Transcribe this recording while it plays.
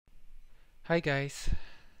Hi guys,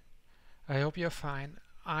 I hope you're fine.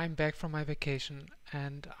 I'm back from my vacation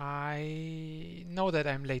and I know that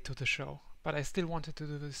I'm late to the show, but I still wanted to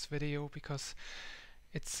do this video because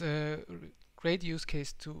it's a great use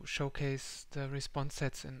case to showcase the response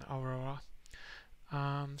sets in Aurora.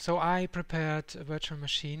 So I prepared a virtual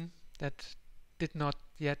machine that did not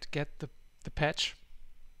yet get the patch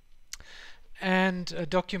and a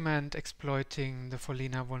document exploiting the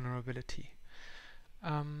Follina vulnerability.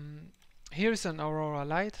 Here's an Aurora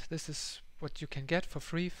Lite. This is what you can get for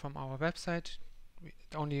free from our website.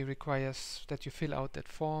 It only requires that you fill out that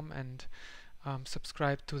form and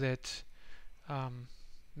subscribe to that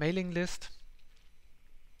mailing list.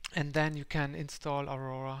 And then you can install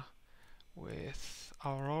Aurora with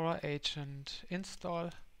Aurora Agent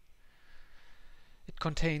install. It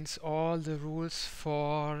contains all the rules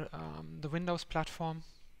for the Windows platform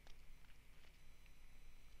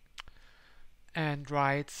and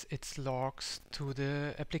writes its logs to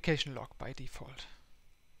the application log by default.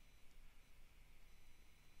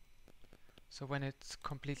 So when it's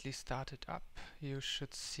completely started up, you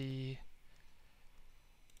should see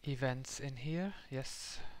events in here.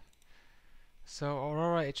 Yes. So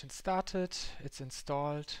Aurora Agent started, it's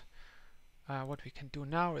installed. What we can do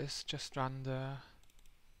now is just run the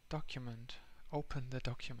document, open the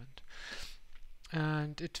document.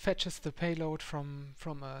 And it fetches the payload from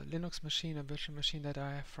a Linux machine, a virtual machine that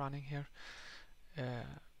I have running here.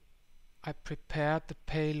 I prepared the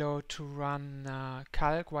payload to run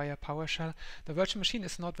calc via PowerShell. The virtual machine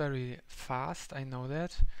is not very fast, I know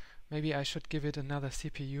that. Maybe I should give it another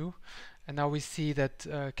CPU. And now we see that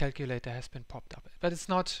calculator has been popped up. But it's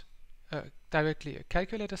not directly a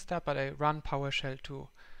calculator step, but I run PowerShell to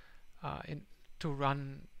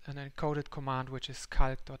run an encoded command which is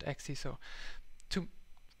calc.exe. So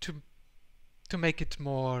to make it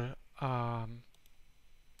more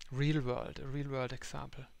real world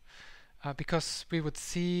example, because we would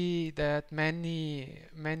see that many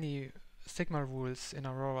Sigma rules in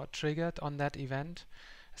Aurora triggered on that event,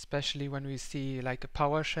 especially when we see like a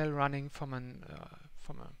PowerShell running from a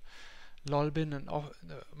lolbin and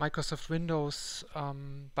Microsoft Windows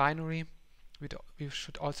binary. We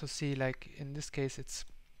should also see, like in this case, it's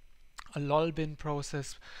a lolbin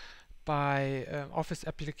process by Office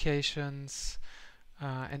applications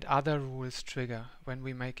and other rules trigger when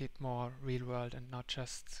we make it more real world and not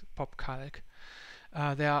just pop calc.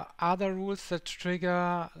 There are other rules that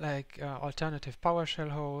trigger, like alternative PowerShell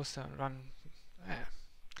hosts and run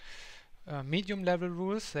medium level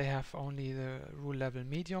rules. They have only the rule level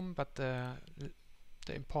medium, but the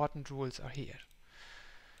important rules are here.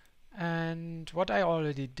 And what I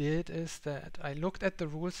already did is that I looked at the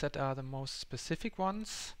rules that are the most specific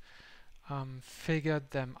ones,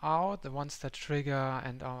 figured them out. The ones that trigger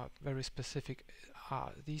and are very specific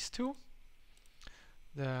are these two: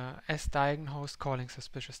 the sdiaghost calling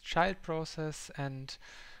suspicious child process and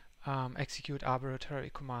execute arbitrary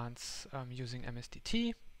commands using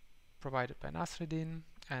MSDT, provided by Nasreddin,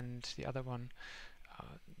 and the other one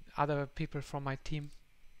other people from my team.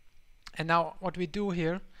 And now what we do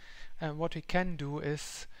here, what we can do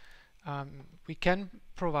is we can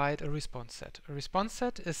provide a response set. A response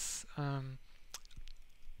set is a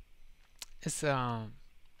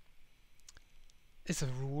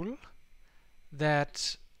rule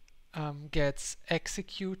that gets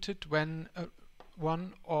executed when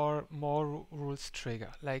one or more rules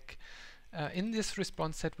trigger. Like in this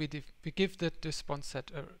response set, we give the response set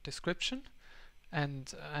a description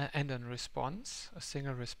and a response, a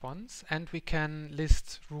single response, and we can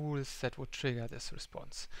list rules that would trigger this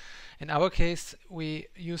response. In our case, we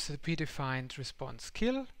use the predefined response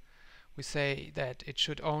kill. We say that it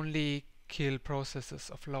should only kill processes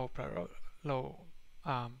of low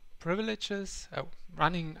privileges,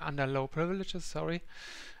 running under low privileges, sorry.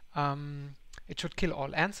 It should kill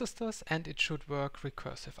all ancestors and it should work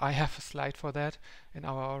recursive. I have a slide for that in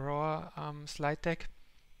our Aurora slide deck.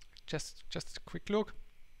 Just a quick look.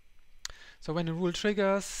 So when a rule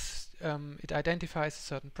triggers, it identifies a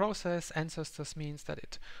certain process. Ancestors means that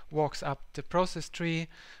it walks up the process tree.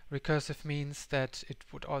 Recursive means that it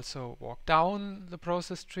would also walk down the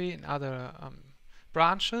process tree in other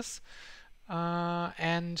branches.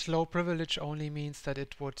 And low privilege only means that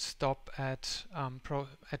it would stop at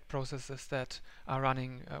processes that are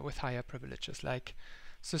running with higher privileges, like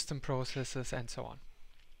system processes and so on.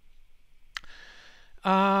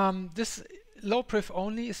 This low priv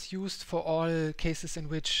only is used for all cases in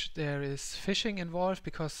which there is phishing involved,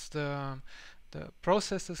 because the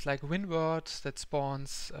processes like WinWord that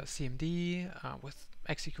spawns CMD with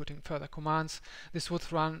executing further commands, this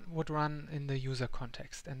would run in the user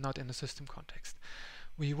context and not in the system context.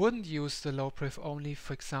 We wouldn't use the low priv only,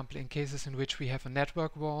 for example, in cases in which we have a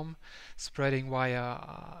network worm spreading via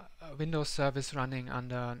a Windows service running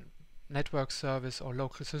under network service or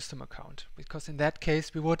local system account, because in that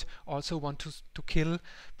case we would also want to kill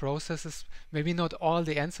processes, maybe not all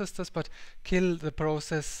the ancestors, but kill the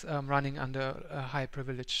process running under a high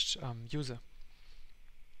privileged user.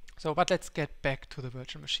 So, but let's get back to the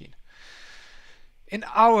virtual machine. In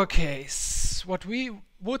our case, what we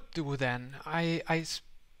would do then,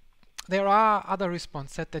 there are other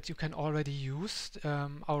response set that you can already use.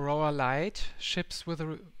 Aurora Lite ships with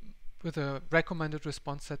a recommended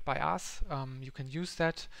response set by us. You can use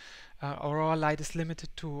that. Aurora Lite is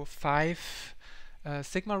limited to 5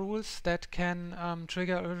 Sigma rules that can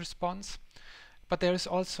trigger a response. But there is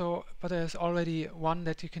already one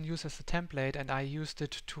that you can use as a template, and I used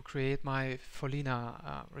it to create my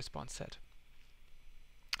Follina response set.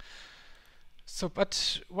 So,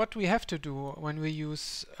 but what we have to do when we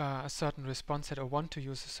use a certain response set or want to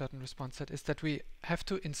use a certain response set is that we have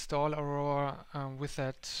to install Aurora with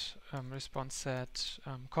that response set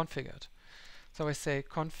configured. So I say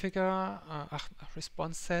configure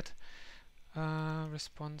response set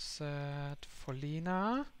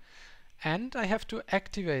Follina, and I have to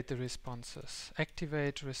activate the responses.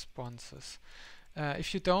 Activate responses.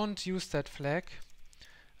 If you don't use that flag,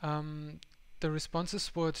 the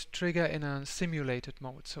responses would trigger in a simulated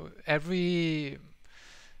mode. So every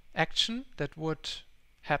action that would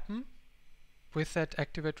happen with that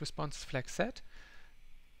activate responses flag set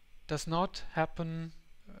does not happen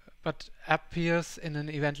but appears in an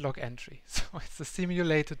event log entry. So it's a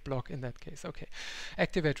simulated block in that case. Okay,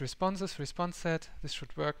 activate responses, response set. This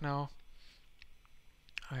should work now.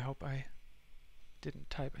 I hope I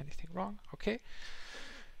didn't type anything wrong. Okay.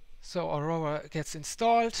 So Aurora gets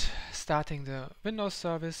installed, starting the Windows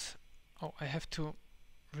service. Oh, I have to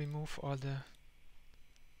remove all the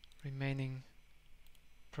remaining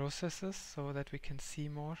processes so that we can see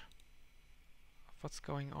more of what's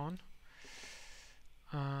going on.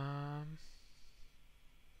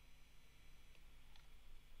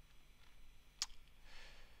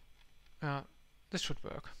 This should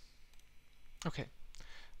work. Okay,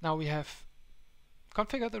 now we have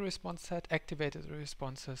configure the response set, activated the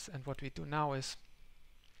responses, and what we do now is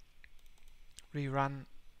we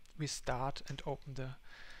start and open the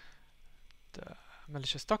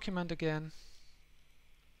malicious document again,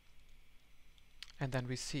 and then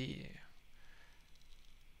we see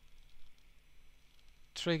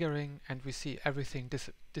triggering, and we see everything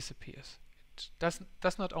disappears. It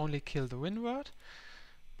does not only kill the WinWord,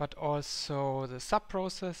 but also the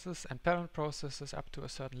sub-processes and parent processes up to a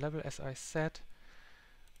certain level, as I said.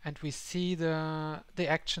 And we see the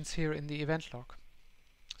actions here in the event log.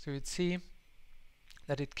 So you'd see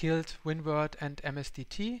that it killed WinWord and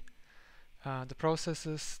MSDT, the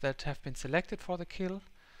processes that have been selected for the kill.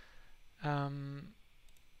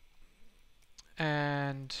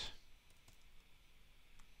 And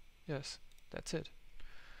yes, that's it.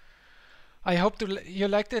 I hope you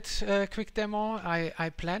liked it, quick demo.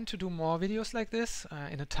 I plan to do more videos like this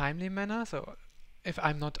in a timely manner. So if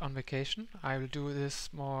I'm not on vacation, I will do this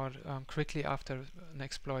more quickly after an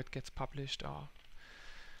exploit gets published, or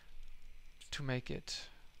to make it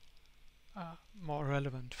more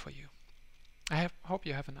relevant for you. I hope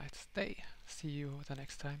you have a nice day. See you the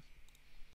next time.